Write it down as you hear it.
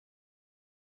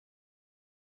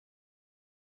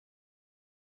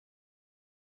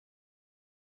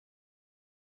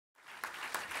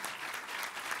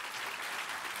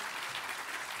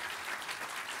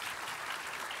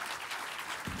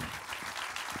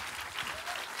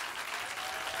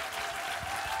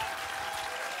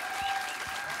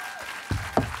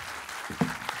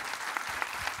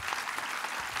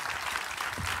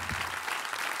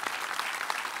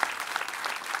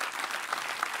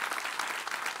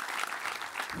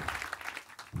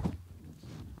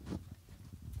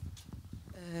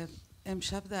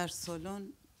امشب در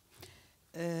سالن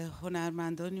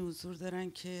هنرمندانی حضور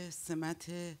دارن که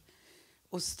سمت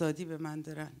استادی به من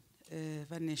دارن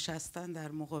و نشستن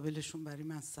در مقابلشون برای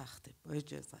من سخته. با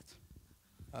اجازت.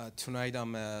 Tonight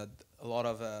a lot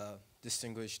of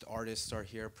distinguished artists are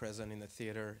here present in the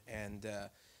theater, and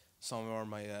some are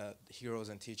my heroes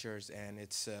and teachers, and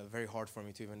it's very hard for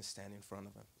me to even stand in front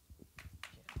of them.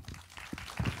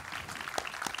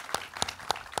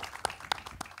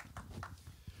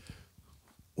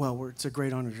 Well, it's a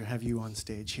great honor to have you on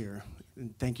stage here. And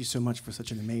thank you so much for such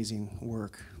an amazing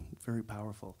work. Very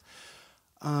powerful.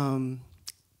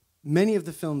 Many of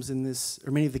the films in this,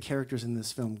 or many of the characters in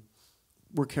this film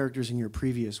were characters in your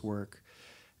previous work.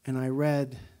 And I read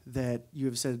that you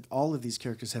have said all of these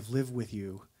characters have lived with you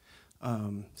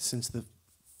since the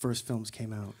first films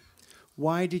came out.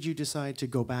 Why did you decide to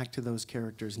go back to those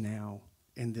characters now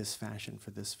in this fashion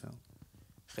for this film?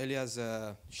 خیلی از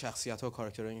شخصیت‌ها و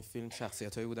کاراکترهای این فیلم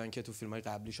شخصیت‌هایی بودن که تو فیلم‌های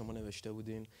قبلی شما نوشته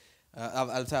بودین.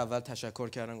 البته اول تشکر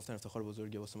کردن، گفتن افتخار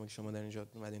بزرگی واسه ما که شما در اینجا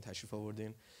اومدین تشریف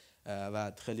آوردین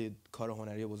و خیلی کار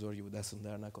هنری بزرگی بود، دستتون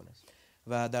در نکنه.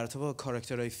 و در رابطه با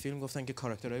کاراکترهای فیلم گفتن که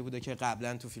کاراکترهایی بوده که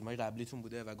قبلا تو فیلم‌های قبلیتون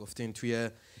بوده و گفتین توی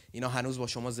اینا هنوز با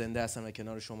شما زنده هستن و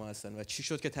کنار شما هستن و چی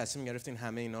شد که تصمیم گرفتین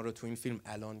همه اینا رو تو این فیلم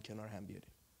الان کنار هم بیارین؟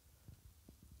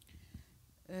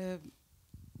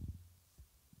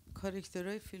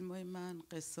 کاراکترهای فیلم‌های من،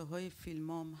 قصه های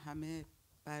فیلمام همه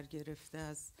برگرفته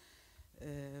از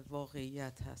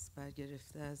واقعیت هست،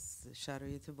 برگرفته از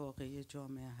شرایط واقعی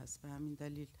جامعه هست. به همین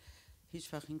دلیل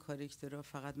هیچ وقت این کاراکترها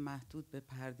فقط محدود به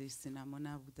پرده سینما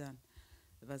نبودن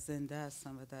و زنده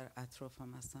هستن و در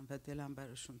اطرافم هستن و دلم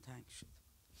براشون تنگ شد.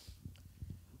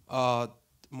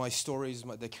 My stories,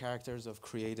 the characters I've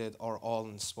created are all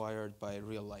inspired by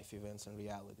real life events and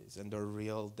realities, and they're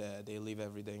real. They live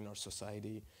every day in our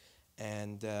society,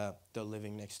 and they're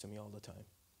living next to me all the time.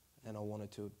 And I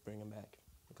wanted to bring them back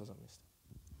because I missed them.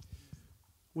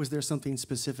 Was there something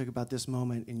specific about this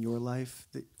moment in your life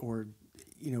that, or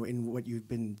in what you've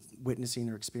been witnessing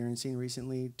or experiencing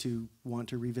recently to want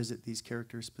to revisit these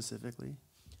characters specifically?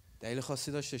 دلیل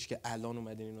خاصی داشتش که الان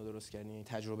اومدین اینو درست کردین؟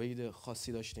 تجربه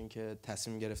خاصی داشتین که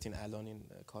تصمیم گرفتین الان این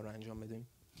کار رو انجام بدین؟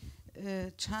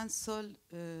 چند سال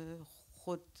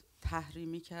خود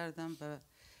تحریمی کردم و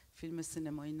فیلم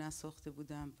سینمایی نساخته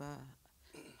بودم و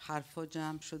حرفا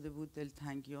جمع شده بود،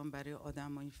 دلتنگیام برای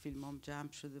آدمای فیلمام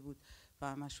جمع شده بود و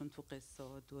همشون تو قصه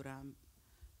ها دورم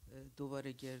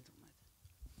دوباره گرد اومد.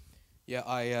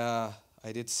 Yeah,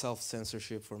 I did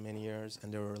self-censorship for many years, and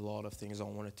there were a lot of things I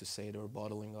wanted to say that were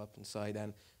bottling up inside, and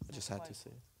I just had to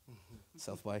say it.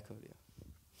 Self-boycott, yeah.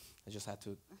 I just had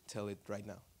to tell it right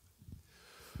now.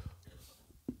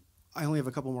 I only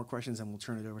have a couple more questions, and we'll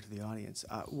turn it over to the audience.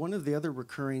 One of the other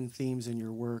recurring themes in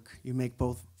your work, you make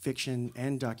both fiction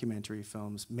and documentary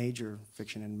films, major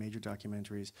fiction and major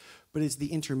documentaries, but it's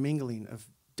the intermingling of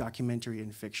documentary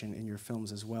and fiction in your films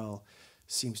as well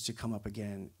seems to come up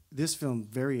again. This film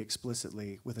very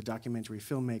explicitly with a documentary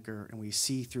filmmaker, and we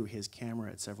see through his camera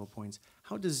at several points.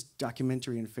 How does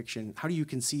documentary and fiction, how do you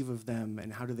conceive of them, and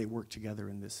how do they work together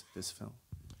in this film?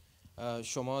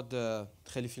 شما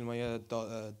خیلی فیلم‌های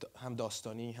هم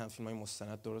داستانی هم فیلم‌های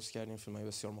مستند درست کردین، فیلم‌های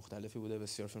بسیار مختلفی بوده،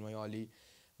 بسیار فیلم‌های عالی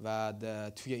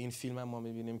و توی این فیلم هم ما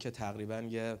می‌بینیم که تقریباً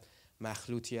یه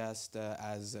مخلوطی است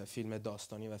از فیلم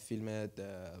داستانی و فیلم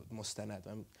مستند.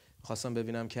 من خواستم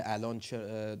ببینم که الان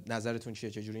نظرتون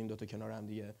چیه، چجوری این دوتا کنار هم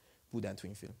دیگه بودن تو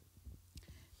این فیلم؟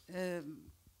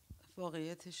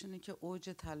 واقعیتش اینه که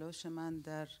اوج تلاش من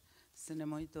در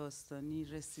سینمای داستانی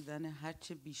رسیدن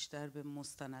هرچه بیشتر به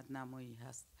مستند نمایی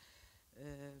هست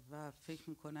و فکر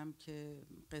میکنم که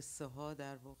قصه ها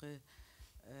در واقع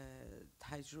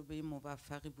تجربه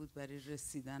موفقی بود برای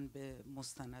رسیدن به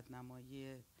مستند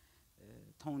نمایی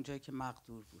تا اونجایی که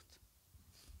مقدور بود.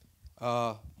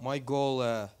 My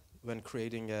goal when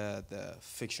creating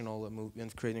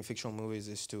fictional movies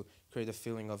is to create a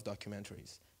feeling of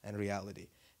documentaries and reality,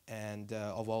 and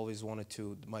I've always wanted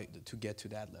to get to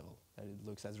that level, that it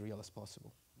looks as real as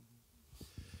possible.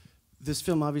 This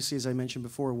film, obviously, as I mentioned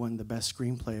before, won the Best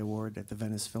Screenplay Award at the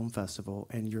Venice Film Festival,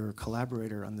 and your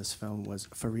collaborator on this film was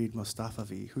Farid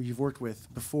Mostafavi, who you've worked with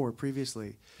before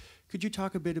previously. Could you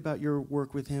talk a bit about your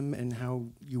work with him and how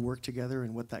you work together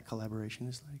and what that collaboration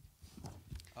is like?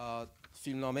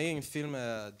 فیلمنامه این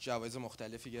فیلم جوایز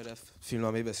مختلفی گرفت،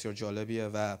 فیلمنامه بسیار جالبیه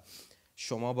و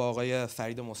شما با آقای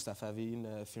فرید مصطفوی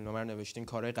این فیلمنامه رو نوشتین،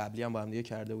 کارهای قبلی هم با هم دیگه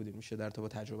کرده بودین. میشه در تو با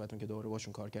تجربتون که دوباره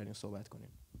باشون کار کردین صحبت کنیم؟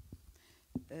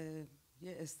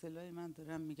 یه اصطلاحی من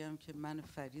دارم میگم که من و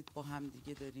فرید با هم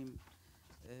دیگه داریم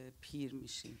پیر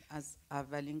میشیم. از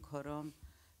اولین کارام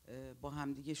با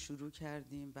همدیگه شروع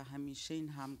کردیم و همیشه این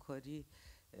همکاری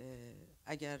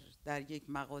اگر در یک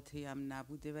مقاطعی هم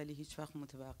نبوده ولی هیچ وقت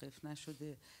متوقف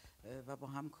نشده و با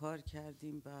هم کار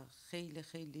کردیم و خیلی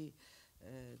خیلی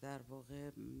در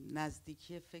واقع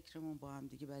نزدیکی فکرمون با هم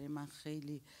دیگه برای من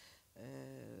خیلی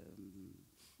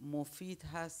مفید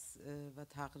هست و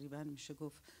تقریبا میشه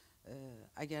گفت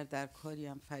اگر در کاری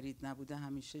هم فرید نبوده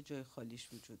همیشه جای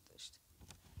خالیش وجود داشته.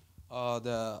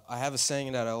 I have a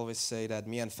saying that I always say that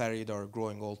me and Farid are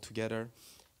growing old together,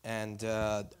 and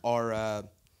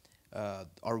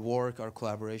our work, our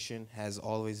collaboration has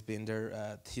always been there.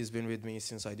 He's been with me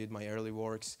since I did my early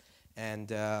works, and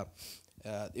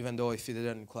even though if he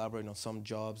didn't collaborate on some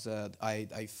jobs,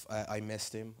 I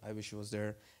missed him. I wish he was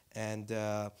there, and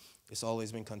it's always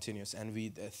been continuous. And we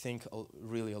think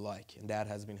really alike, and that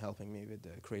has been helping me with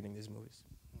creating these movies.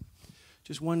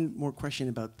 Just one more question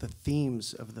about the themes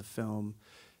of the film.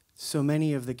 So many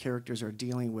of the characters are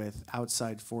dealing with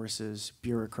outside forces,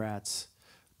 bureaucrats,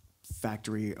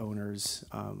 factory owners,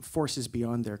 forces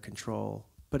beyond their control.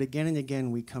 But again and again,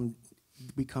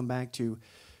 we come back to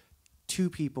two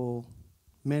people,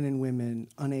 men and women,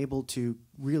 unable to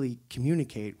really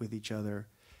communicate with each other.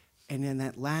 And in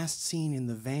that last scene in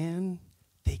the van,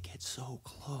 they get so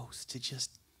close to just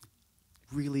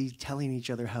really telling each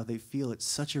other how they feel. It's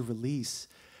such a release.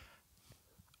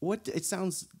 It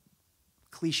sounds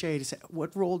cliche to say, what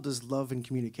role does love and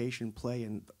communication play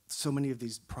in so many of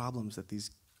these problems that these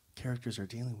characters are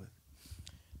dealing with?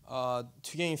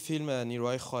 توی این فیلم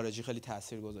نیروهای خارجی خیلی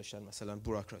تاثیر گذاشتن، مثلا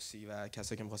بوروکراسی و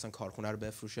کسایی که می‌خواستن کارخونه رو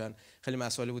بفروشن. خیلی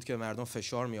مسائلی بود که مردم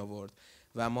فشار می آورد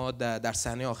و ما در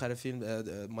صحنه آخر فیلم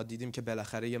ما دیدیم که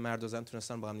بالاخره یه مرد و زن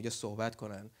تونستن با هم دیگه صحبت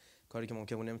کنن، کاری که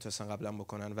ممکن بود نمیتونستن قبلا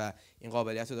بکنن و این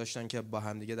قابلیت رو داشتن که با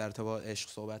هم دیگه در ارتباط عشق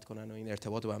صحبت کنن و این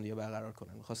ارتباط رو با هم دیگه برقرار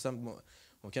کنن. می‌خواستم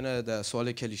ممکنه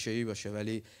سوال کلیشه‌ای باشه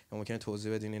ولی ممکنه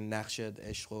توضیح بدین این نقش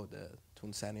عشق رو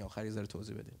تو صحنه آخر یه ذره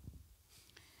توضیح بدین.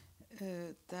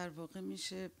 در واقع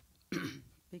میشه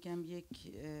بگم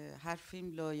هر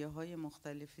فیلم لایه‌های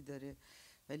مختلفی داره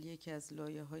ولی یکی از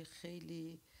لایه‌های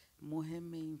خیلی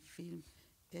مهم این فیلم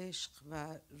عشق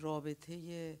و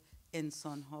رابطه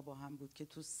انسان‌ها با هم بود که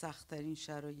تو سخت‌ترین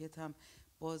شرایط هم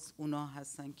باز اونا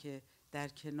هستن که در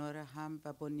کنار هم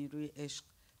و با نیروی عشق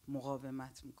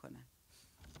مقاومت میکنن.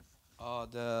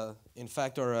 In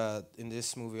fact, in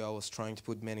this movie, I was trying to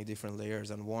put many different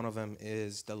layers, and one of them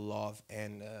is the love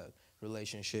and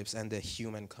relationships and the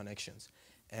human connections.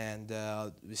 And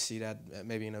we see that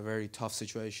maybe in a very tough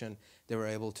situation, they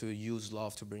were able to use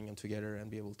love to bring them together and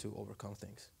be able to overcome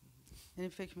things. یعنی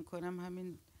فکر میکنم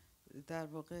همین در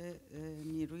واقع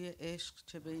نیروی عشق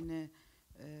چه بین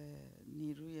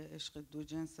نیروی عشق دو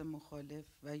جنس مخالف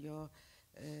و یا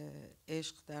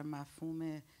عشق در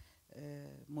مفهوم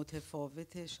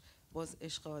متفاوتش باز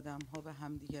عشق آدم ها به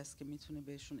هم دیگه است که میتونه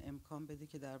بهشون امکان بده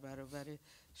که در برابر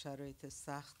شرایط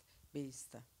سخت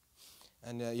بیستن.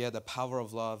 And the power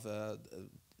of love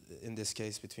in this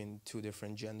case between two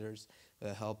different genders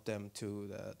helped them to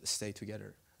stay together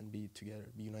and be together,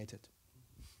 be united.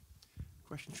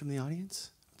 Questions from the audience?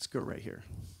 Let's go right here.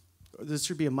 There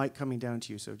should be a mic coming down to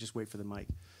you, so just wait for the mic.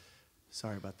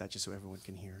 Sorry about that, just so everyone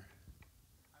can hear.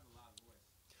 I have a loud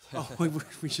voice.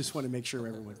 Oh, we just want to make sure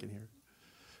everyone can hear.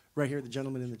 Right here, the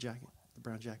gentleman in the jacket, the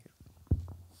brown jacket.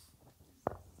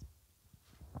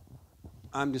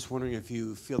 I'm just wondering if you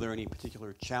feel there are any particular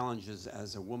challenges as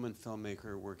a woman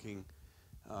filmmaker working,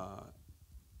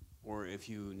 or if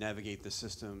you navigate the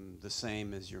system the same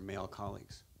as your male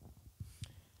colleagues.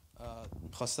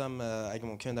 خواستم اگه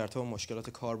ممکن در تو مشکلات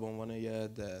کار به عنوان یه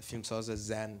فیلمساز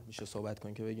زن میشه صحبت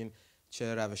کنین که بگین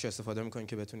چه روشی استفاده میکنین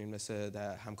که بتونین مثل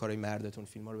همکارای مردتون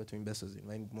فیلم‌ها رو بتونین بسازین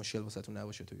و این مشکل واسهتون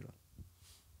نباشه تو ایران.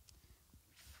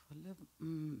 حالا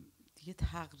دیگه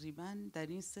تقریبا در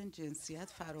این سن جنسیت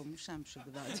فراموشم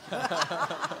شده بعد.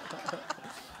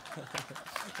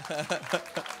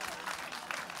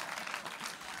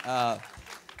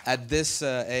 At this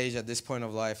age, at this point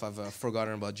of life, I've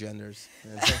forgotten about genders.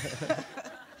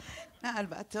 نه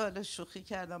البته حالا شوخی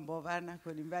کردم باور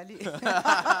نکنیم ولی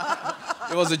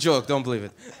It was a joke, don't believe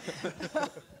it.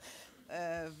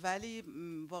 ولی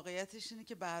واقعیتش اینه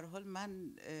که به هر حال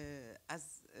من از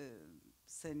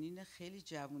سنین خیلی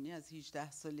جوانی از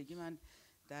 18 سالگی من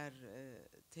در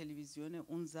تلویزیون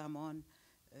اون زمان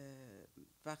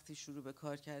وقتی شروع به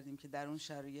کار کردیم که در اون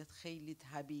شرایط خیلی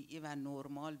طبیعی و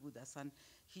نرمال بود، اصلا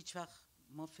هیچ وقت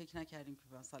ما فکر نکردیم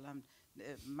که مثلا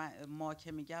ما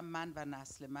که میگم من و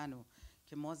نسل منو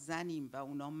که ما زنیم و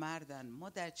اونا مردن، ما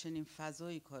در چنین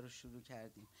فضایی کارو شروع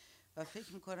کردیم و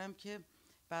فکر میکنم که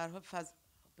به هر حال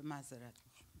به معذرت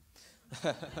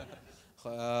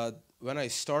When I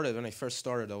first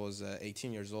started, I was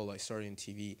 18 years old. I started in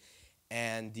TV,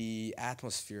 and the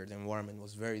atmosphere, the environment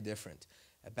was very different.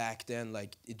 Back then,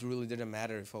 like, it really didn't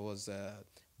matter if I was a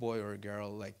boy or a girl.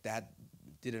 Like, that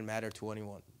didn't matter to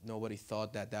anyone. Nobody thought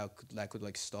that could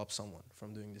like stop someone from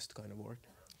doing this kind of work.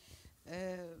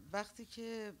 وقتی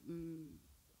که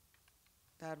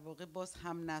در واقع باز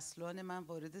هم نسلان من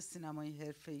وارد سینمای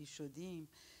حرفه‌ای شدیم،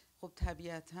 خب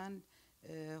طبیعتاً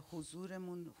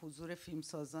حضور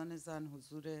فیلمسازان زن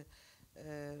حضور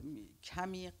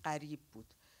کمی غریب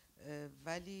بود،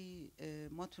 ولی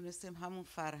ما تونستیم همون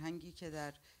فرهنگی که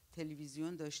در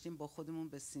تلویزیون داشتیم با خودمون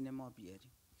به سینما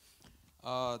بیاریم.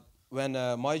 When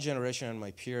my generation and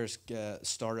my peers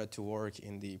started to work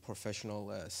in the professional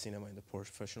cinema, in the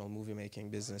professional movie making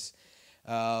business,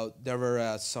 there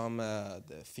were some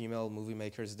female movie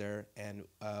makers there, and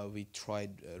we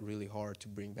tried really hard to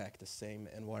bring back the same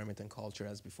environment and culture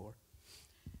as before.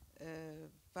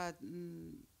 و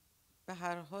به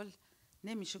هر حال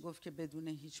نمیشه گفت که بدون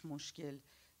هیچ مشکل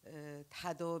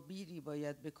تدابیری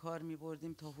باید به کار می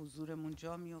بردیم تا حضورمون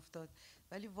جا می افتاد،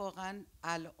 ولی واقعا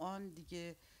الان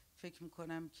دیگه فکر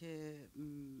میکنم که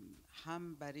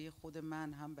هم برای خود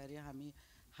من هم برای همه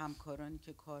همکارانی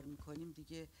که کار میکنیم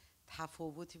دیگه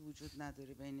تفاوتی وجود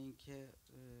نداره بین اینکه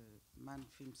من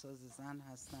فیلمساز زن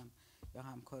هستم یا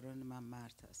همکاران من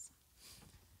مرد هستن.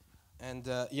 And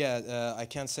I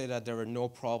can say that there were no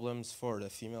problems for the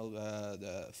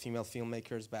female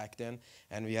filmmakers back then,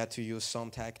 and we had to use some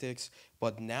tactics.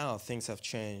 But now things have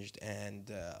changed, and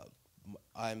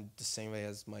I'm the same way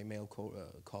as my male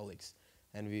colleagues,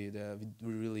 and we've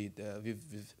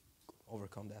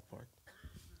overcome that part.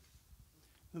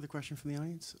 Another question from the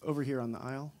audience over here on the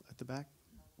aisle at the back.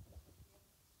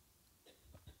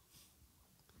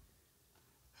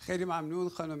 خیلی ممنون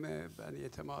خانم بنی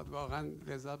اعتماد، واقعا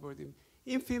لذت بردیم.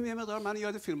 این فیلم یه مقدار من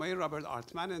یاد فیلم‌های رابرت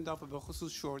آلتمن انداخت، به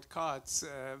خصوص شورت کاتس،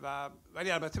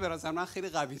 ولی البته به نظر من خیلی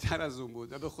قوی‌تر از اون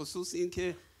بود، و به خصوص این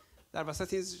که در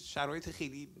وسط این شرایط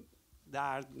خیلی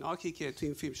دردناکی که تو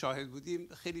این فیلم شاهد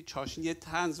بودیم، خیلی چاشنی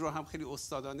طنز رو هم خیلی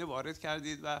استادانه وارد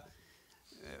کردید و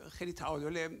خیلی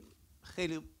تعادل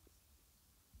خیلی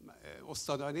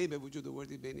استادانه‌ای به وجود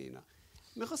آوردید بین اینا.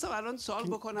 می‌خواستم الان سوال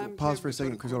بکنم. Pause for a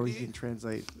second because or he can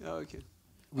translate. Okay.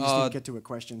 We just need to get to a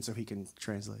question so he can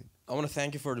translate. I want to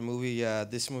thank you for the movie.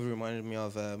 This movie reminded me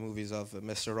of movies of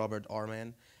Mr. Robert Altman.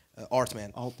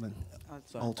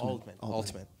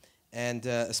 And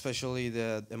especially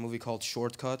the movie called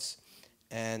Shortcuts.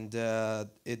 And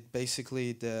it basically,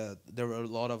 there were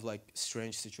a lot of like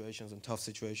strange situations and tough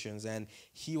situations, and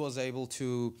he was able to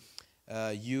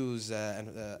use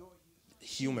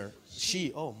humor.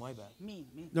 Oh my bad. Me.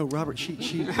 No, Robert,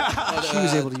 she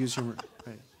was able to use humor.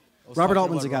 Right. Robert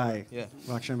Altman's a guy. Yeah.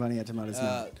 Rakhshan Banietemad is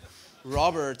not.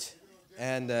 Robert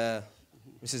and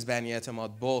Mrs.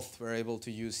 Banietemad both were able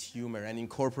to use humor and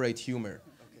incorporate humor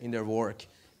in their work.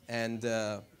 And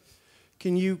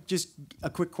can you just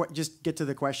just get to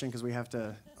the question because we have to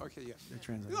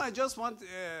translate. No, I just want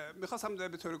می‌خواستم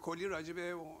به طور کلی راجع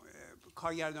به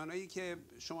کارگردانایی که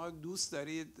شما دوست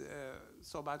دارید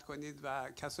صحبت کنید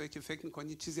و کسایی که فکر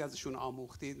می‌کنید چیزی ازشون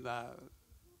آموختید و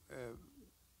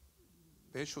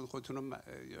بهشون خودتون رو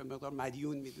مقدار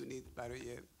مدیون میدونید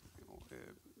برای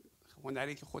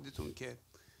هنری که خودتون که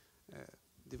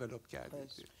دیولپ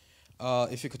کردید.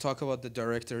 If you could talk about the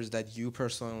directors that you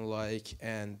personally like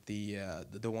and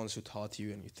the ones who taught you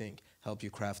and you think help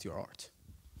you craft your art.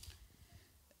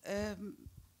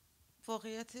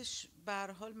 واقعیتش به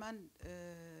هر حال من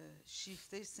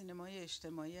شیفته سینمای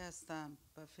اجتماعی هستم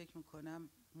و فکر میکنم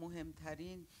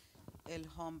مهمترین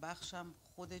الهام بخشم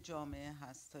خود جامعه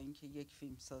هست تا اینکه یک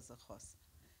فیلمساز خاص،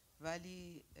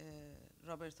 ولی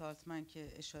رابرت آلتمن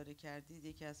که اشاره کردید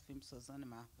یکی از فیلمسازان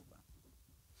محبوبم.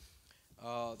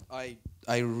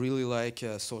 I really like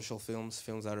social films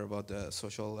that are about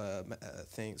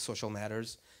social matters,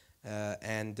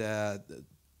 and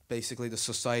basically the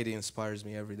society inspires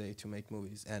me every day to make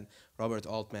movies, and Robert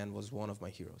Altman was one of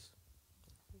my heroes.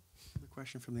 The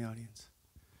question from the audience.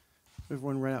 We have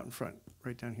one right out in front,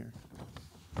 right down here.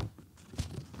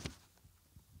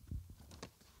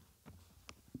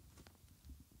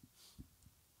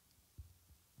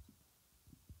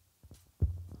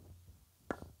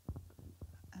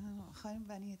 خانم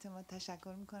بنی اعتماد،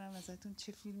 تشکر میکنم ازتون.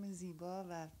 چه فیلم زیبا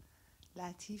و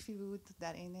لطیفی بود،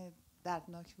 در این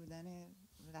دردناک بودن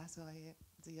لحظه‌های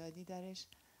زیادی درش،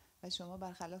 و شما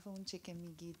برخلاف اون چه که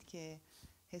میگید که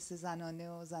حس زنانه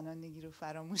و زنانگی رو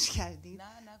فراموش کردید،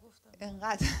 نه نگفتم.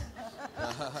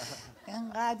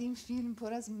 انقدر این فیلم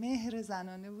پر از مهر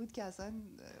زنانه بود که اصلا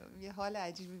یه حال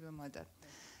عجیبی به ما داد.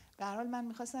 به هر حال من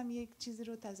میخواستم یک چیزی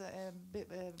رو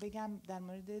بگم در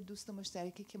مورد دوست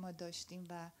مشترکی که ما داشتیم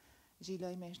و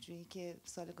ژیلای مهرجویی که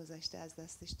سال گذشته از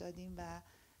دستش دادیم و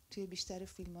توی بیشتر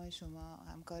فیلم‌های شما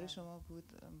همکار شما بود.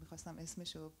 میخواستم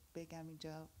اسمشو بگم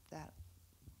اینجا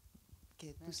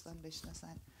که دوستان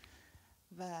بشناسن.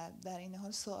 و در این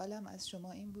حال سوالم از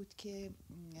شما این بود که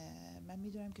من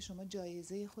میدونم که شما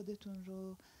جایزه خودتون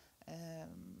رو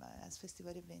از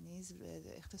فستیوال ونیز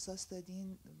اختصاص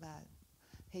دادین و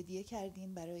هدیه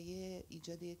کردین برای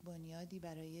ایجاد یک بنیادی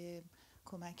برای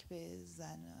کمک به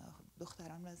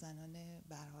دختران و زنان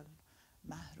به هر حال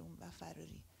محروم و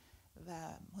فراری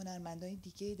و هنرمندان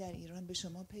دیگه در ایران به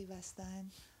شما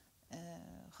پیوستن.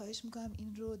 خواهش میکنم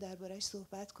این رو درباره‌اش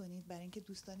صحبت کنید، برای اینکه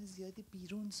دوستان زیادی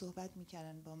بیرون صحبت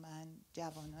میکردن با من،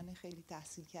 جوانان خیلی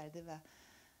تحصیل کرده و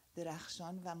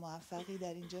درخشان و موفقی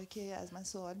در اینجا که از من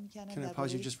سوال میکنن. Can I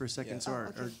pause you just for a second?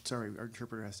 Yeah. Sorry, our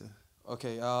interpreter has to.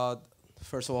 Okay.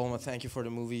 First of all, I want to thank you for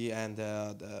the movie, and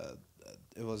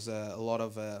it was a lot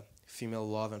of female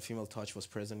love and female touch was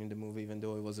present in the movie, even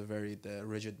though it was a very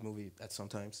rigid movie at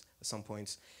some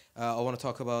points. I want to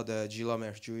talk about Jila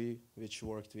Mehjui, which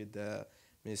worked with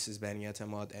Mrs.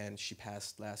 Banietemad, and she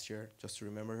passed last year, just to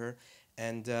remember her.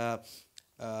 And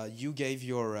you gave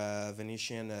your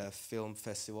Venetian Film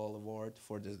Festival Award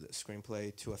for the screenplay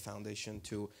to a foundation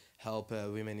to help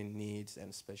women in need, and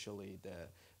especially the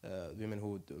women who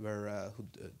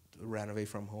ran away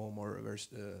from home or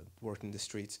worked in the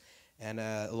streets. And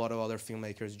a lot of other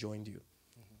filmmakers joined you.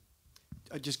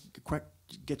 Just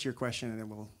get your question and then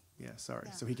we'll, sorry,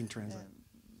 so he can translate.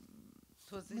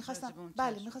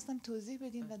 میخواستم توضیح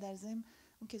بدین و در ضمن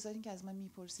اون کسانی که از من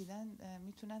میپرسیدن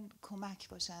میتونن کمک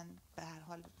باشن به هر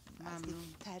حال از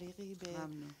طریقی به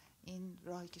این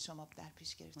راهی که شما در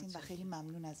پیش گرفتین و خیلی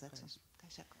ممنون ازتون.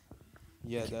 تشکر.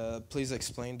 Yeah, please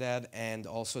explain that. And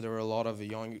also there were a lot of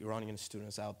young Iranian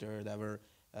students out there that were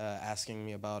asking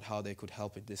me about how they could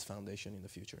help with this foundation in the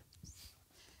future.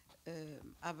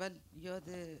 اول یاد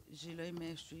ژیلای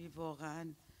مهرجویی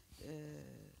واقعا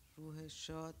روح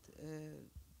شاد،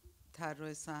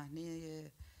 طراح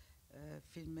صحنه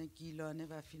فیلم گیلانه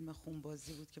و فیلم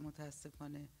خونبازی بود که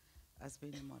متاسفانه از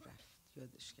بین ما رفت.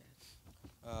 یادش کرد.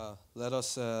 Let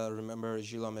us remember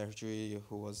Jila Mehjui,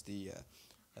 who was the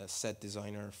set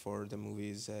designer for the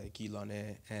movies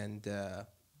Gilane and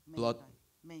Blood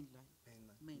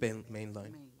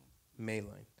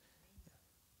Mainline.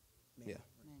 Yeah.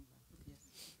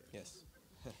 Yes.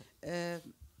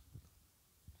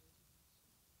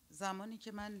 زمانی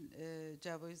که من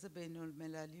جوایز بین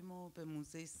المللیمو به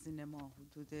موزه سینما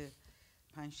حدود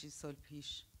 5-6 سال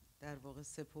پیش در واقع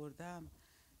سپردم،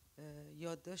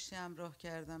 یادداشتی همراه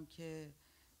کردم که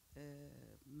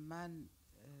من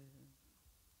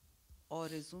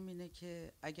آرزوم اینه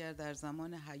که اگر در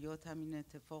زمان حیاتم این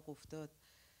اتفاق افتاد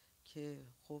که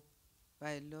خب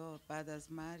والا بعد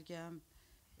از مرگم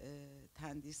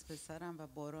تندیس پسرم و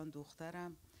باران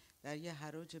دخترم در یه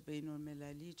حراج بین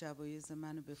المللی جوایز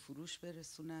منو به فروش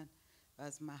برسونن و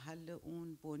از محل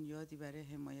اون بنیادی برای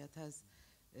حمایت از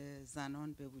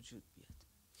زنان به وجود بیاد.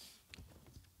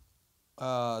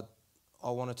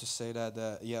 I wanted to say that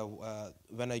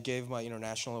when I gave my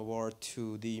international award to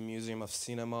the Museum of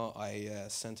Cinema, I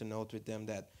sent a note with them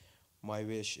that my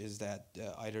wish is that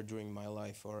either during my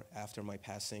life or after my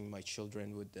passing, my children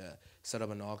would set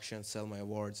up an auction, sell my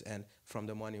awards, and from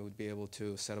the money would be able to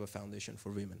set up a foundation for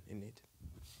women in need.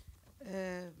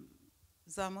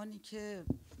 زمانی که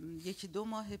 1-2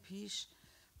 ماه پیش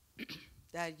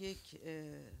در یک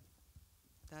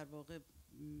در واقع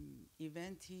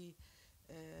ایونتی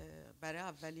برای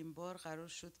اولین بار قرار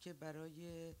شد که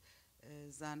برای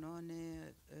زنان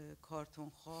کارتون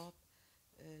خواب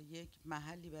یک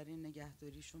محلی برای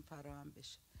نگهداریشون فراهم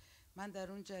بشه. من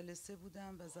در اون جلسه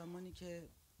بودم و زمانی که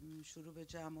شروع به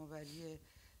جمع‌آوری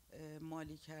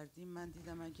مالی کردیم من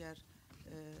دیدم اگر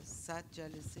 100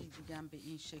 جلسه دیگه هم به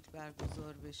این شکل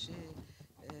برگزار بشه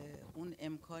اون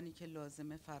امکانی که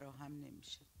لازمه فراهم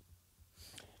نمیشه.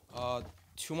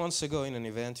 2 months ago in an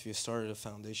event we started a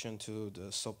foundation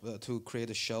to create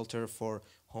a shelter for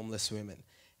homeless women,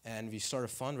 and we started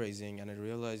fundraising, and I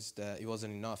realized that it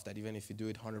wasn't enough, that even if you do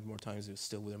it 100 more times it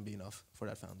still wouldn't be enough for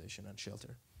that foundation and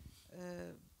shelter.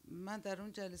 من در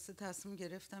اون جلسه تصمیم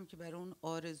گرفتم که برای اون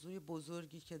آرزوی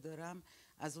بزرگی که دارم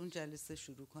از اون جلسه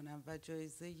شروع کنم و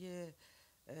جایزه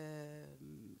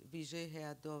ویژه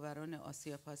هیئت داوران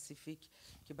آسیا پاسیفیک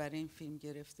که برای این فیلم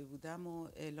گرفته بودم و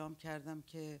اعلام کردم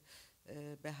که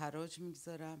به حراج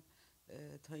میگذارم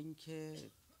تا اینکه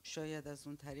شاید از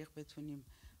اون طریق بتونیم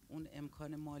اون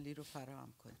امکان مالی رو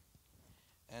فراهم کنیم.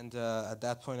 And at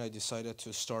that point I decided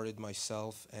to start it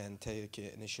myself and take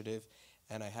initiative,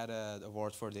 and I had an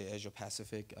award for the Asia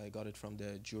Pacific. I got it from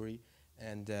the jury,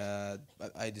 and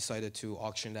I decided to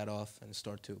auction that off and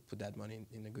start to put that money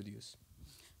in a good use.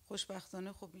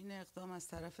 خوشبختانه خب این اقدام از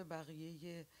طرف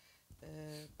بقیه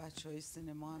بچهای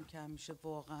سینما هم که همیشه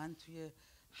واقعا توی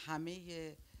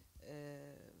همه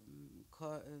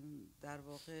در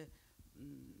واقع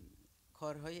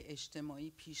کارهای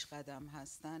اجتماعی پیش قدم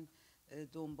هستن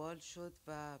دنبال شد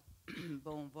و به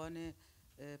عنوان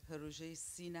پروژه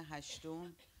سین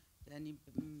هشتم، یعنی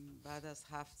بعد از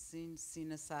 7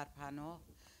 سین سرپناه،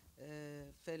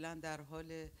 فعلا در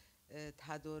حال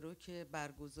تدارک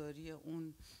برگزاری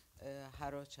اون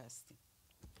حراج هستیم.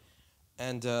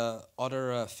 And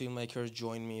other filmmakers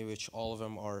joined me, which all of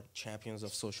them are champions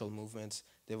of social movements.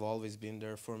 They've always been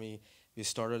there for me. We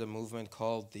started a movement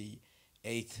called the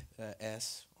 8th S,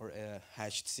 or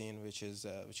hashed scene,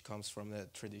 which comes from the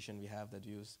tradition we have that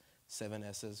use 7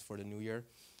 S's for the new year,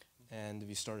 and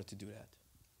we started to do that.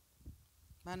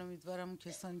 من امیدوارم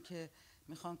کسانی که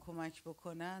میخوان کمک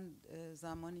بکنن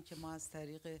زمانی که ما از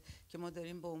طریق که ما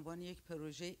داریم به عنوان یک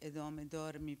پروژه ادامه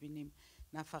دار میبینیم،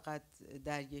 نه فقط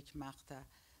در یک مقطع،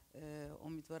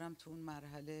 امیدوارم تو اون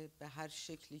مرحله به هر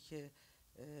شکلی که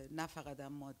نه فقط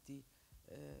هم مادی،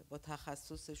 با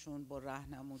تخصصشون، با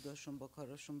راهنموداشون، با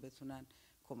کاراشون بتونن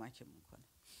کمکمون کنن.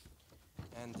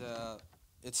 And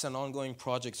it's an ongoing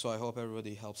project, so I hope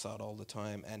everybody helps out all the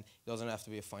time. And it doesn't have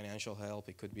to be a financial help.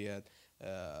 It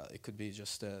could be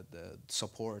just the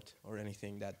support or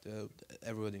anything that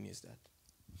everybody needs that.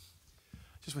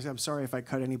 Just want to say, I'm sorry if I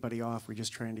cut anybody off. We're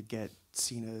just trying to get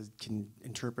Sina can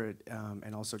interpret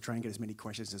and also try and get as many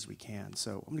questions as we can.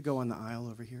 So I'm going to go on the aisle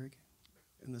over here again,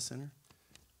 in the center.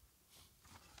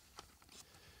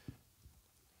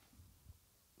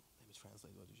 Let me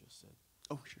translate what you just said.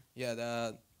 Oh, sure. Yeah,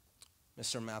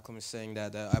 Mr. Malcolm is saying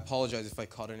that I apologize if I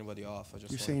cut anybody off.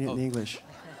 You're saying it in English.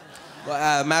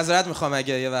 معذرت میخوام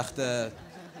اگه یه وقت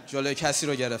جلوی کسی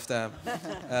رو گرفتم.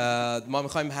 ما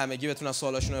میخوایم همگی بتونن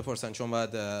سوالاشون رو بپرسن، چون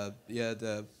باید یه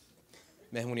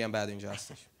مهمونی هم بعد اینجا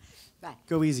هستش.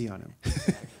 Go easy on him.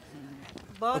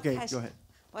 Okay, go ahead.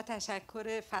 با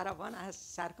تشکر فراوان از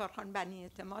سرکار خان بنی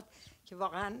اعتماد که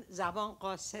واقعا زبان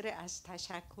قاصر از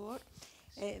تشکر.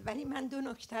 ولی من 2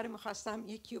 نکته رو میخواستم،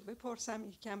 یکی رو بپرسم،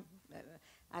 یکم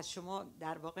از شما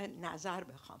در واقع نظر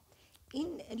بخوام.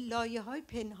 این لایه‌های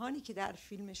پنهانی که در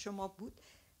فیلم شما بود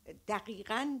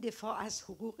دقیقاً دفاع از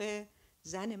حقوق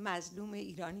زن مظلوم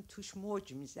ایرانی توش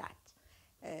موج میزد.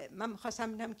 من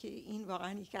میخواستم ببینم که این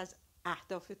واقعاً یکی از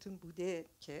اهدافتون بوده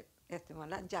که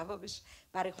احتمالاً جوابش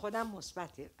برای خودم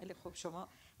مثبته، ولی خب شما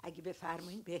اگه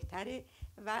بفرمایید بهتره.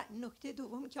 و نکته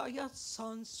دوم که آیا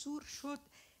سانسور شد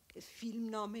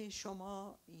فیلمنامه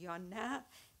شما یا نه،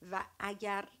 و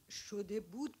اگر شده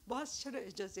بود باز چرا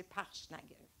اجازه پخش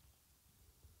نگرفت؟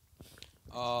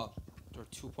 There are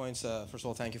 2 points. First of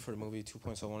all, thank you for the movie. 2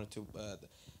 points I wanted to.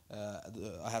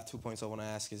 I have 2 points I want to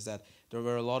ask. Is that there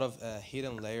were a lot of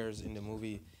hidden layers in the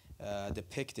movie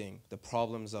depicting the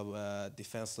problems of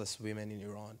defenseless women in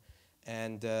Iran,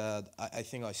 and I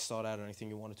think I saw that, and I think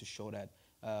you wanted to show that.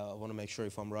 I want to make sure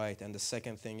if I'm right. And the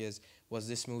second thing is, was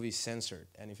this movie censored?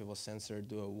 And if it was censored,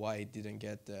 why it didn't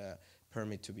get the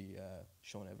permit to be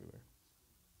shown everywhere?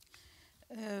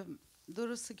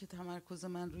 درسته که تمرکز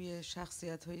من روی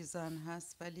شخصیت‌های زن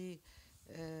هست، ولی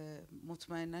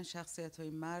مطمئناً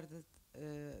شخصیت‌های مرد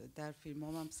در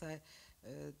فیلمام هم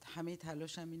همه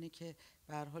تلاشم اینه که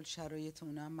به هر حال شرایط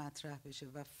اونها هم مطرح بشه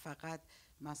و فقط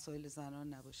مسائل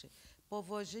زنان نباشه. با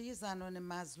واژه زنان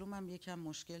مظلوم هم یکم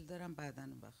مشکل دارم، بعداً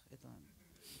اون وقت ادامه.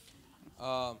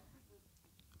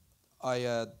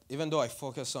 Even though I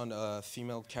focus on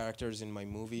female characters in my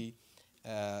movie,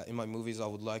 in my movies, I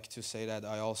would like to say that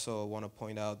I also want to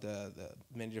point out the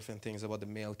many different things about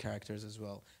the male characters as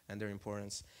well and their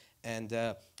importance. And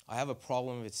I have a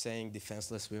problem with saying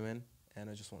defenseless women, and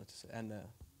I just wanted to say. And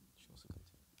she wants to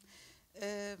continue.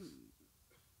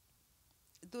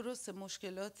 درست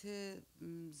مشکلات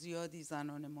زیادی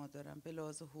زنان ما دارن، به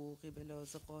لحاظ حقوقی، به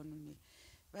لحاظ قانونی،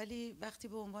 ولی وقتی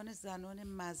به عنوان زنان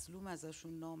مظلوم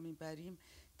ازشون نام میبریم،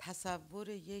 تصور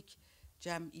یک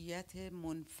جمعیت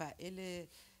منفعل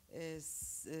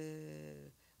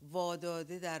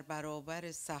واداده در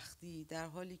برابر سختی، در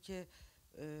حالی که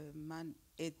من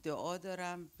ادعا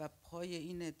دارم و پای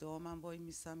این ادعا من وای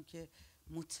میسم که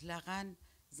مطلقاً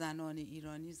زنان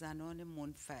ایرانی زنان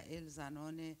منفعل،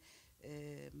 زنان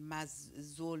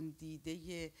ظلم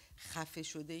دیده خفه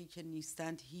شده‌ای که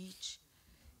نیستند هیچ،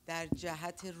 در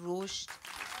جهت رشد.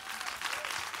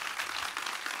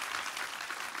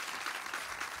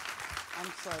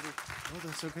 I'm sorry. Oh,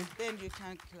 that's okay. Then you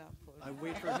can clap for me. I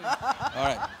wait for him. All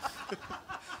right.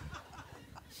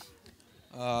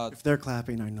 If they're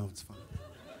clapping, I know it's fine.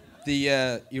 The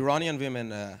Iranian women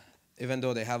even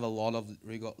though they have a lot of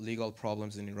legal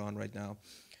problems in Iran right now,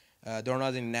 they're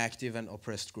not an active and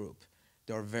oppressed group.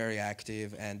 They're very active,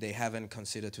 and they haven't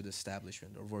conceded to the establishment.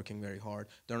 They're working very hard.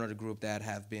 They're not a group that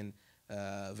have been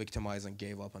victimized and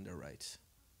gave up on their rights.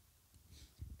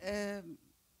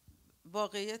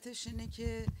 واقعیتش اینه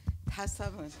که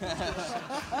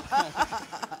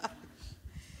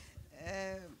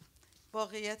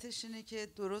واقعیتش اینه که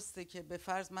درسته که به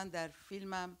فرض من در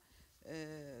فیلمم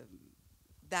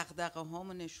دغدغه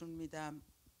هامو نشون میدم،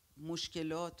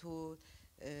 مشکلات و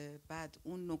بعد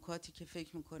اون نکاتی که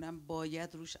فکر میکنم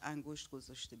باید روش انگشت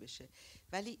گذاشته بشه،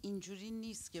 ولی اینجوری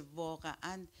نیست که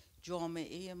واقعا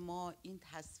جامعه ما این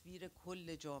تصویر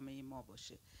کل جامعه ما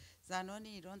باشه. زنان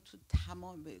ایران تو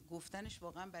تمام گفتنش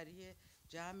واقعا برای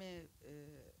جمع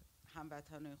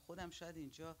هموطنان خودم شاید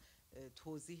اینجا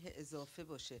توضیح اضافه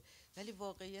باشه، ولی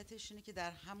واقعیتش اینه که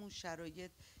در همون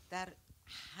شرایط در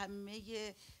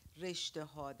همه رشته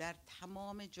ها، در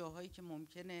تمام جاهایی که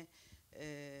ممکنه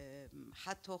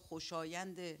حتی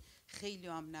خوشایند خیلی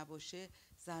هم نباشه،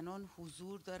 زنان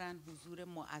حضور دارن، حضور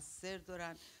مؤثر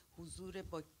دارن، حضور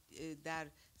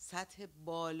در سطح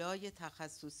بالای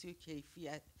تخصصی و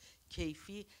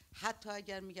کیفی، حتی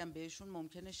اگر میگم بهشون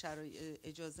ممکنه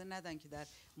اجازه ندن که در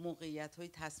موقعیت‌های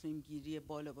تصمیم گیری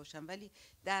بالا باشن، ولی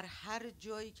در هر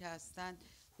جایی که هستن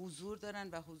حضور دارن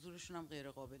و حضورشون هم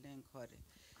غیر قابل انکاره.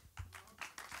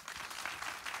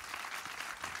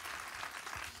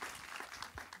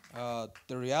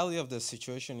 The reality of the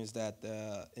situation is that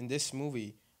in this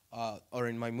movie, or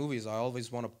in my movies, I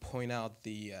always want to point out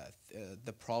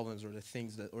the problems or the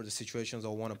things that, or the situations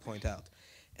I want to point out.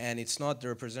 And it's not the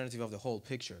representative of the whole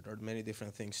picture. There are many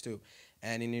different things too.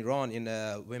 And in Iran,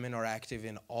 women are active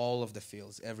in all of the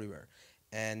fields, everywhere.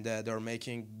 And they're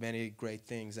making many great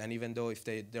things. And even though if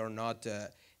they're not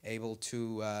able to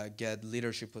get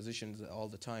leadership positions all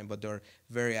the time, but they're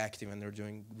very active and they're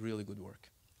doing really good work.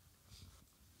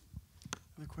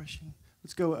 Another question?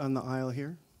 Let's go on the aisle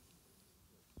here.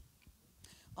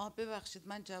 ببخشید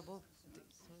من جواب.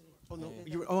 Oh, no.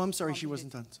 I'm sorry, she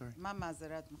wasn't done. Sorry. من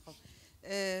معذرت میخوام.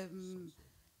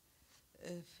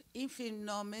 این فیلم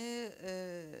نامه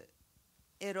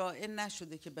ارائه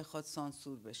نشده که بخواد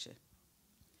سانسور بشه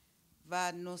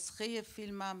و نسخه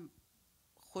فیلمم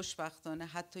خوشبختانه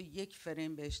حتی یک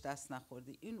فریم بهش دست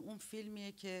نخورده. این اون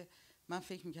فیلمیه که من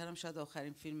فکر میکردم شاید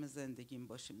آخرین فیلم زندگیم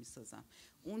باشه میسازم.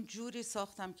 اون جوری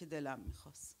ساختم که دلم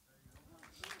میخواست.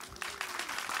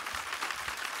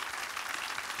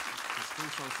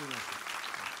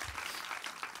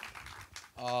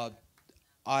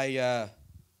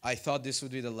 I thought this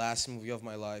would be the last movie of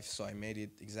my life, so I made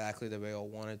it exactly the way I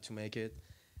wanted to make it,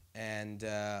 and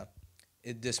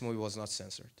this movie was not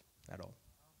censored at all.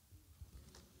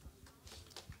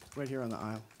 Right here on the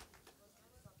aisle.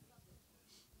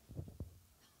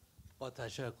 با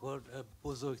تشکر.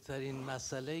 بزرگترین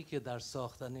مسئله‌ای که در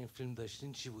ساختن این فیلم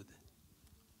داشتین چی بوده؟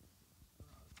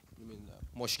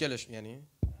 مشکلش یعنی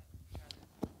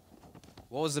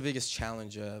What was the biggest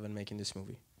challenge when making this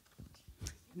movie?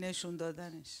 نشون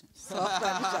دادنش.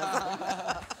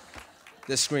 ساختنش.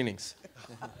 The screenings.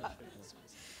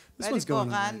 ولی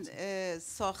واقعا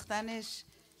ساختنش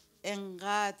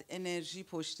انقدر انرژی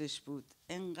پشتش بود،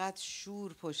 انقدر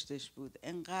شور پشتش بود،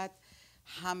 انقدر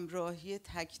همراهی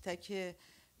تک تک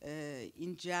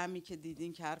این جمعی که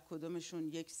دیدین که هر کدومشون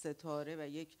یک ستاره و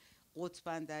یک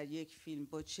قطبن در یک فیلم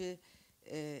با چه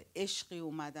عشقی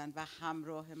اومدن و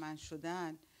همراه من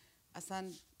شدن،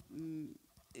 اصلا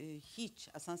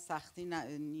اصلا سختی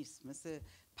نیست، مثل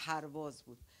پرواز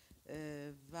بود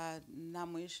و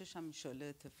نمایشش هم انشالله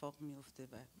اتفاق میفته.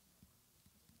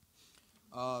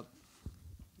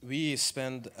 We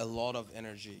spend a lot of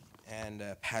energy and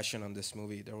passion on this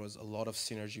movie. There was a lot of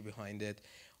synergy behind it.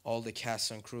 All the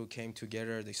cast and crew came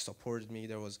together. They supported me.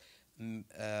 There was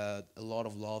a lot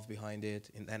of love behind it,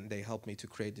 and they helped me to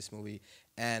create this movie.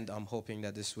 And I'm hoping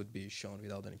that this would be shown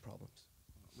without any problems.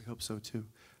 We hope so too.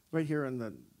 Right here on the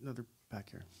another back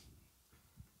here.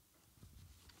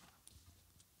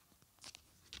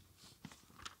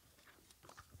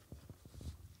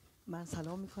 من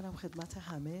سلام میکنم خدمت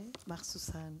همه،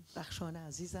 مخصوصا رخشان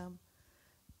عزیزم.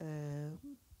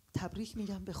 تبریک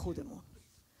میگم به خودمون،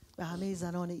 به همه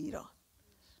زنان ایران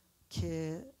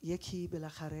که یکی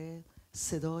بالاخره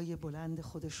صدای بلند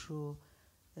خودش رو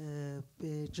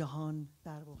به جهان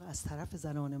در واقع از طرف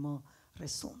زنان ما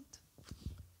رسوند.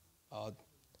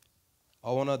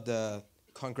 I want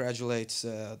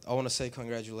to say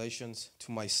congratulations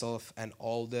to myself and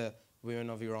all the women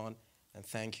of Iran, and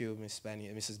thank you,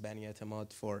 Mrs. Banietemad,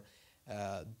 for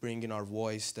bringing our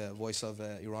voice, the voice of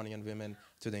Iranian women,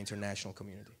 to the international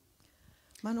community.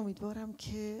 من امیدوارم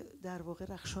که در واقع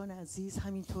رخشان عزیز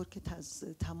همینطور که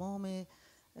تمام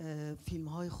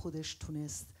فیلم‌های خودش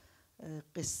تونست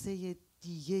قصه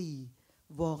دیگه‌ای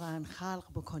واقعا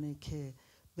خلق بکنه که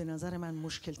به نظر من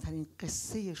مشکل‌ترین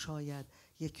قصه شاید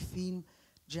یک فیلم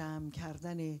جمع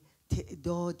کردن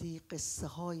تعدادی قصه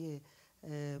های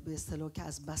به اصطلاح که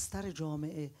از بستر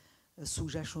جامعه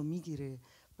سوژش رو میگیره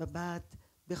و بعد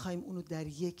بخوایم اونو در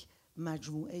یک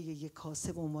مجموعه یک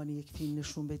کاسه به عنوان یک فیلم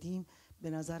نشون بدیم. به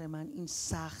نظر من این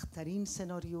سخت‌ترین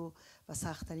سناریو و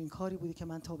سخت‌ترین کاری بوده که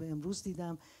من تا به امروز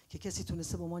دیدم که کسی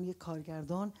تونسته به عنوان یک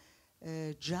کارگردان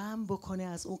جمع بکنه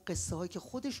از اون قصه هایی که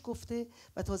خودش گفته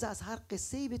و تازه از هر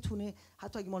قصه‌ای بتونه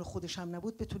حتی اگه مال خودش هم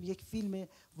نبود بتونه یک فیلم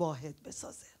واحد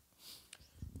بسازه.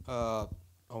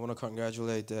 I want to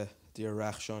congratulate dear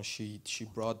Rakhshan. She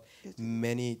brought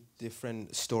many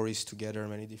different stories together,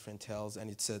 many different tales, and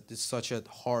it's such a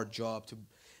hard job to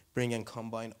bring and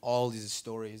combine all these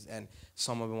stories. And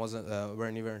some of them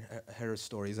weren't even her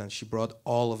stories, and she brought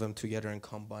all of them together and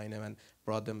combined them and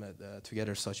brought them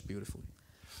together such beautifully.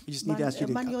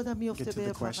 من یادم میفته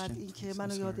به فقط این که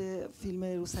منو یاد فیلم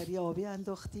روسری آبی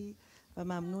انداختی و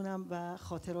ممنونم و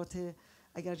خاطرات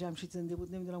اگر جمشید زنده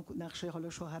بود نمیدونم نقشه حالا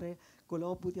شوهر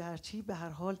گلاب بود یا هرچی، به هر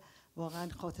حال واقعا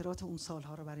خاطرات اون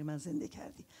سالها رو برای من زنده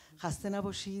کردی. خسته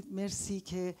نباشید، مرسی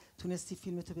که تونستی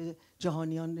فیلمتو به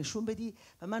جهانیان نشون بدی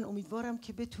و من امیدوارم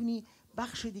که بتونی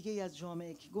بخش دیگه از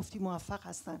جامعه که گفتی موفق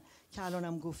هستن که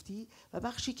الانم گفتی و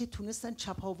بخشی که تونستن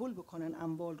چپاول بکنن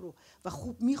اموال رو و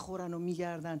خوب میخورن و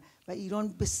میگردن و ایران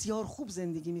بسیار خوب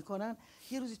زندگی میکنن،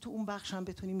 یه روزی تو اون بخش هم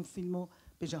بتونیم این فیلمو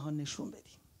به جهان نشون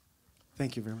بدیم.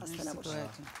 Thank you very much.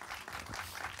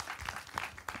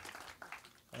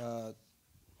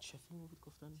 چه فیلمی بود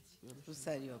گفتن؟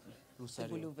 روسری آبی.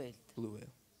 Blue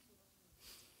Whale.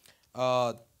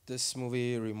 This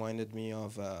movie reminded me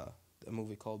of a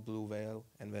movie called Blue Whale,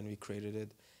 and when we created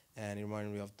it, and it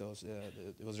reminded me of those.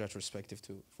 It was retrospective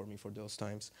for me for those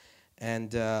times, and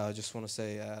I just want to say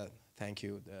thank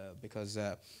you because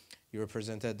you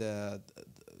represented the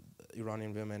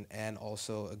Iranian women and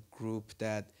also a group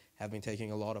that have been taking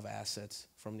a lot of assets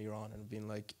from Iran and been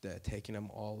like taking them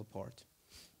all apart.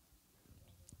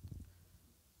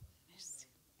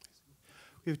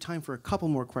 We have time for a couple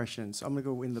more questions. I'm going to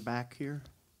go in the back here.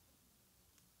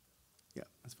 Yeah,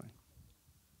 that's fine.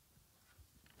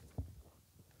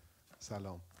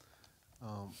 سلام.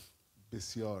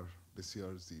 بسیار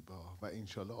بسیار زیبا و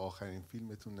انشالله آخرین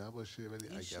فیلمتون نباشه، ولی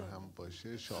اگر هم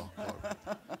باشه شاهکار.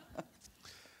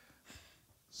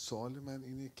 سوال من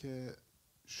اینه که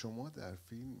شما در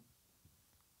فیلم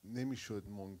نمیشد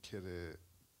منکر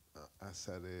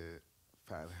اثر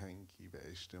فرهنگی و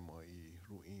اجتماعی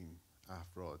رو این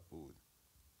افراد بود.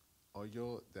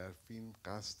 آیا در فیلم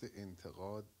قصد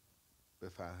انتقاد به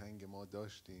فرهنگ ما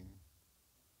داشتین؟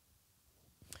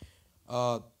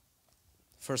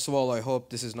 First of all, I hope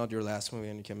this is not your last movie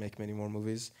and you can make many more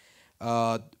movies.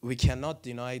 We cannot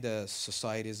deny the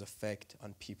society's effect on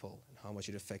people and how much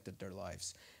it affected their lives.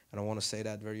 And I want to say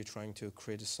that where you're trying to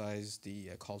criticize the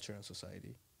culture and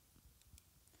society.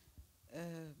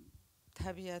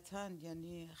 طبیعتاً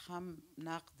یعنی هم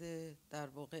نقد در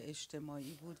واقع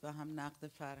اجتماعی بود و هم نقد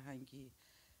فرهنگی.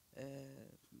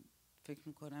 فکر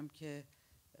میکنم که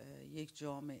یک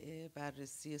جامعه،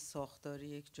 بررسی ساختار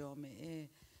یک جامعه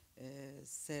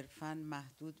صرفاً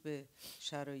محدود به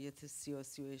شرایط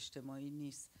سیاسی و اجتماعی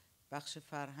نیست. بخش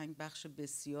فرهنگ بخش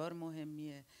بسیار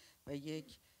مهمیه و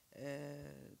یک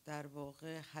در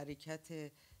واقع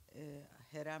حرکت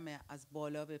هرم از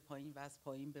بالا به پایین و از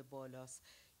پایین به بالاست.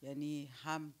 یعنی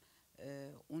هم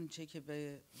اون چه که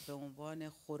به عنوان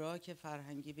خوراک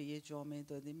فرهنگی به یه جامعه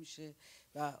داده میشه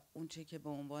و اون چه که به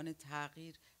عنوان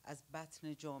تغییر از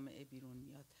بطن جامعه بیرون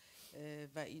میاد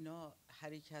و اینا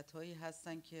حرکت هایی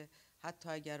هستن که حتی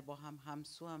اگر با هم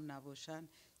همسو هم نباشن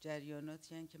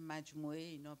جریاناتی هستن که مجموعه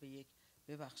اینا به یک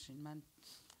ببخشید من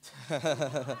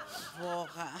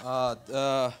واقعا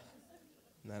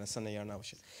نه اصلا نگران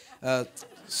نباشید.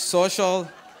 Social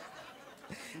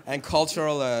and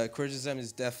cultural criticism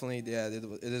is definitely,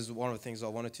 it is one of the things I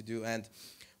wanted to do. And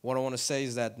what I want to say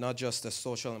is that not just the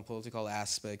social and political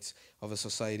aspects of a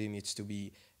society needs to be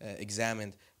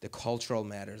examined. The cultural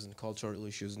matters and cultural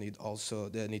issues need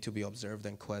to be observed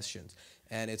and questioned.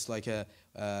 And it's like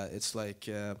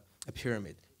a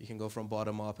pyramid. You can go from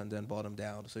bottom up and then bottom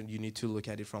down. So you need to look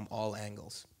at it from all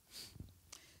angles.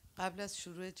 قبل از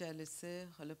شروع جلسه،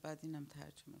 حالا بعد اینم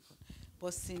ترجمه کن،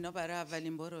 با سینا برای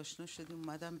اولین بار آشنا شدیم.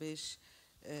 اومدم بهش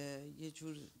یه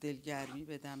جور دلگرمی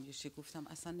بدم یا گفتم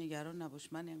اصلا نگران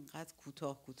نباش، من اینقدر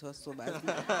کوتاه صحبت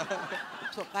میکنم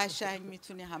تو قشنگ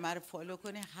میتونی همه رو فالو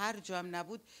کنی، هر جا هم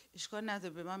نبود اشکال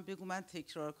نداره به من بگو من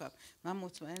تکرار کنم. من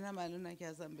مطمئنم الان اگه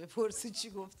ازم بپرسی چی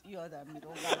گفت یادم میره.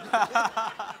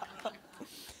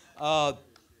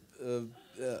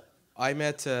 I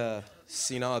met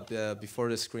Sina before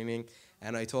the screening,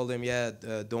 and I told him,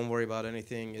 don't worry about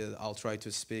anything. I'll try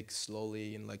to speak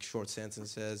slowly in like short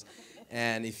sentences,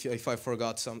 and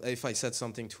if I said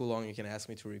something too long, you can ask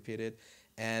me to repeat it.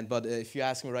 But if you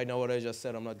ask me right now what I just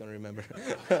said, I'm not gonna remember.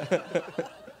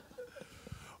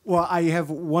 Well, I have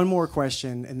one more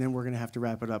question, and then we're gonna have to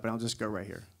wrap it up, and I'll just go right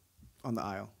here, on the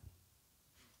aisle,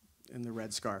 in the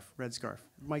red scarf. Red scarf.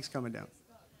 Mike's coming down.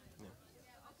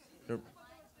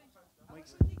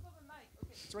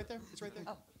 It's right there. It's right there.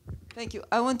 Oh, thank you.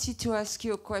 I wanted to ask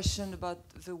you a question about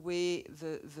the way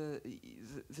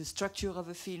the structure of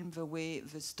a film, the way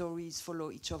the stories follow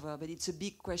each other. But it's a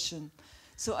big question,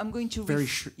 so I'm going to.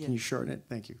 Can you shorten it?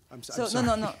 Thank you. I'm sorry.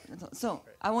 No. So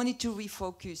I wanted to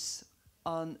refocus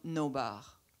on Nobar.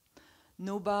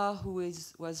 Nobar, who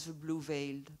was the blue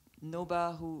veiled. Nobar,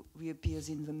 who reappears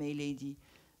in The May Lady.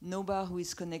 Nobar, who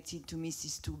is connected to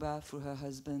Mrs. Touba through her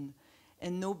husband.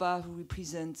 And Nobar, who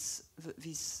represents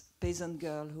this peasant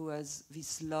girl who has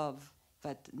this love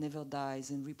that never dies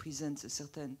and represents a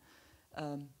certain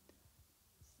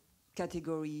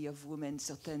category of women,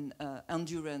 certain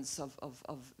endurance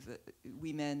of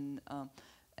women,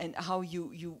 and how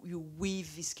you weave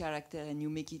this character and you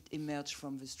make it emerge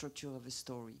from the structure of a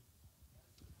story.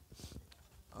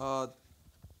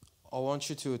 I want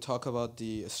you to talk about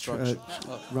the structure.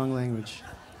 Wrong language.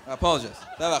 Apologize.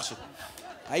 ببخشید.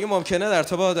 اگه ممکنه در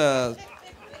ارتباط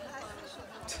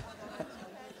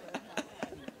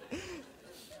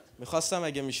میخواستم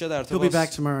اگه میشه در ارتباط He'll be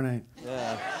back tomorrow night.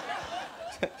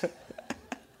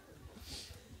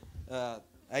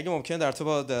 اگه ممکنه در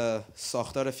ارتباط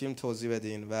ساختار فیلم توضیح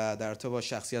بدین و در ارتباط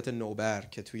شخصیت نوبر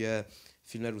که توی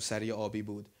فیلم روسری آبی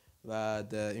بود و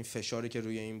این فشاری که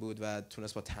روی این بود و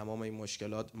تونست با تمام این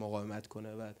مشکلات مقاومت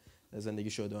کنه و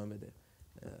زندگیشو ادامه بده،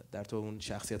 در تو اون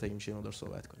شخصیت اگه میشه مقدار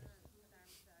صحبت کنیم.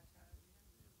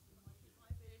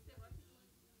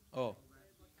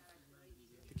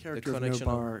 The character of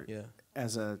Nobar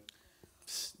as a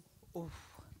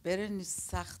برنی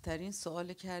سخت‌ترین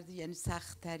سوال کردی، یعنی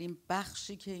سخت‌ترین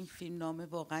بخشی که این فیلم نامه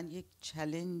واقعا یک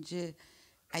چالش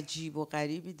عجیب و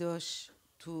غریبی داشت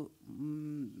تو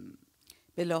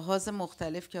به لحاظ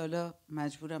مختلف که حالا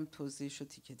مجبورم توضیحشو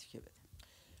تیکه تیکه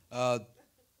بدم.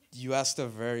 You asked a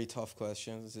very tough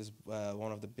question. This is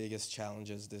one of the biggest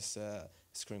challenges this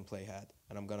screenplay had,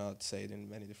 and I'm gonna say it in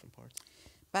many different parts.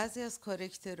 بعضی از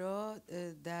کاراکترها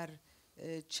در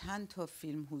چند تا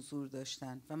فیلم حضور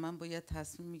داشتن و من باید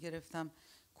تصمیم میگرفتم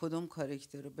کدوم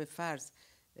کاراکتر رو. به فرض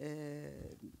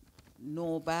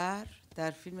نوبر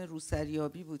در فیلم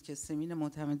روسریابی بود که سمین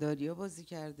معتمداریا بازی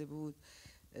کرده بود.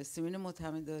 سمین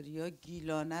معتمداریا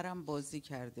گیلانه هم بازی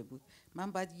کرده بود.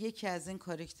 من باید یکی از این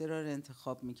کاراکترها رو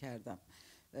انتخاب میکردم.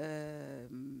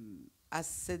 از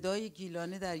صدای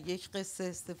گیلانه در یک قصه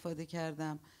استفاده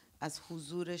کردم، از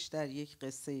حضورش در یک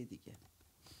قصه دیگه.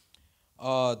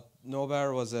 Nobar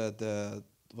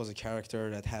was a character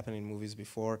that happened in movies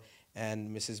before, and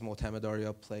Mrs.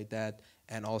 Motamedaria played that,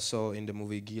 and also in the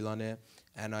movie Gilane.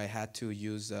 And I had to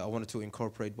use, I wanted to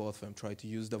incorporate both of them, try to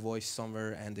use the voice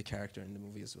somewhere and the character in the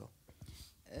movie as well.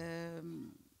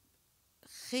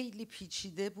 خیلی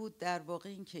پیچیده بود در واقع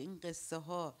این که این قصه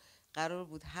ها قرار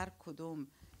بود هر کدوم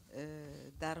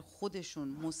در خودشون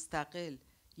مستقل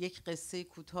یک قصه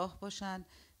کوتاه باشن،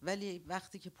 ولی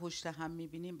وقتی که پشت هم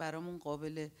میبینیم برامون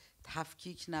قابل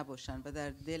تفکیک نباشن و در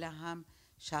دل هم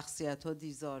شخصیت ها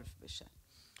دیزالو بشن.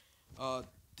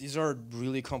 These are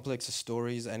really complex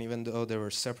stories, and even though they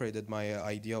were separated, my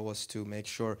idea was to make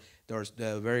sure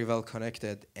they're very well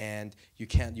connected, and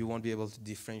you won't be able to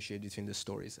differentiate between the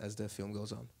stories as the film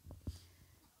goes on.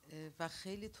 و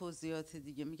خیلی توضیحات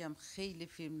دیگه میگم. خیلی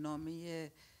فیلم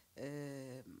نامه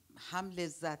هم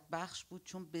لذت بخش بود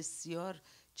چون بسیار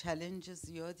چالش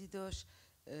زیادی داشت،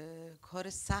 کار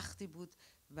سختی بود،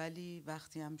 ولی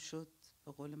وقتی هم شد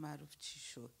به قول معروف چی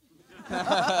شد.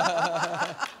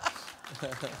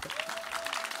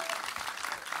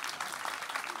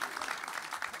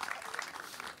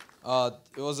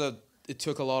 It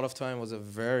took a lot of time. It was a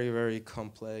very, very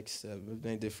complex,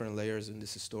 many different layers in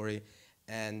this story,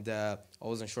 and I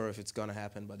wasn't sure if it's gonna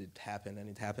happen, but it happened, and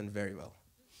it happened very well.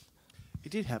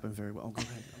 It did happen very well. Go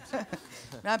ahead.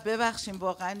 نه ببخشیم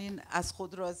واقعا این از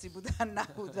خود راضی بودن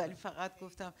نبود، ولی فقط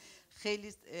گفتم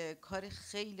خیلی کار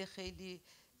خیلی خیلی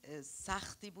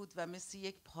سختی بود و مثل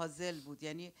یک پازل بود،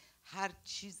 یعنی هر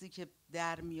چیزی که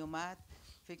در می اومد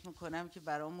فکر میکنم که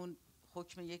برامون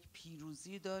حکم یک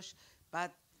پیروزی داشت.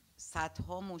 بعد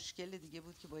صدها مشکل دیگه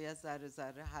بود که باید ذره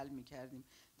ذره حل میکردیم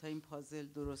تا این پازل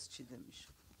درست چیده میشد.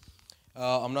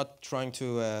 I'm not trying to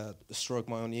stroke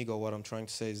my own ego. What I'm trying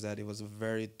to say is that it was a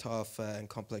very tough and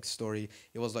complex story.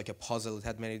 It was like a puzzle. It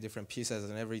had many different pieces,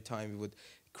 and every time we would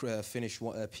finish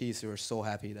a piece, we were so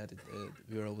happy that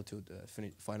we were able to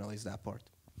finalize that part.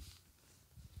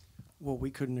 Well,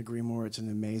 we couldn't agree more. It's an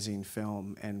amazing film,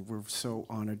 and we're so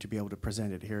honored to be able to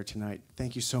present it here tonight.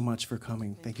 Thank you so much for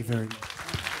coming. Thank you very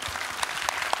much.